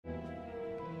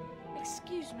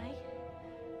Excuse me,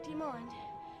 do you mind?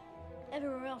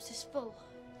 Everywhere else is full.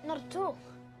 Not at all.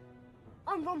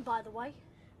 I'm Ron, by the way.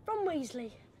 Ron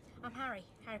Weasley. I'm Harry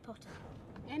Potter.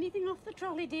 Anything off the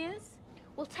trolley, dears?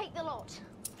 We'll take the lot.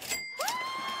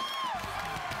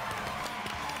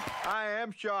 I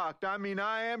am shocked.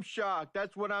 I am shocked.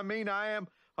 That's what I mean. I am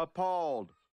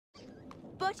appalled.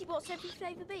 Bertie, what's every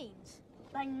flavour beans?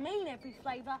 They mean every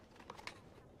flavour.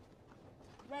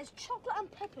 There's chocolate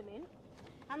and peppermint,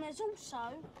 and there's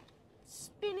also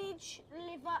spinach,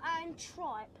 liver and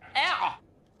tripe. Ow!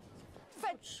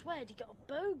 Fred sweared he got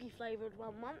a bogey flavoured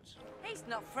one once. He's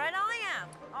not Fred, I am.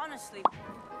 Honestly.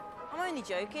 I'm only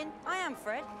joking. I am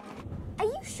Fred. Are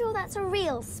you sure that's a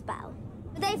real spell?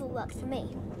 They've all worked for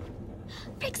me.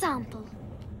 For example.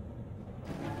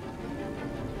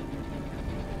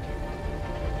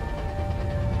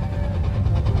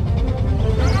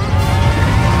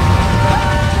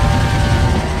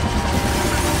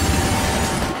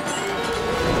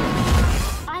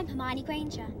 I'm Hermione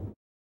Granger.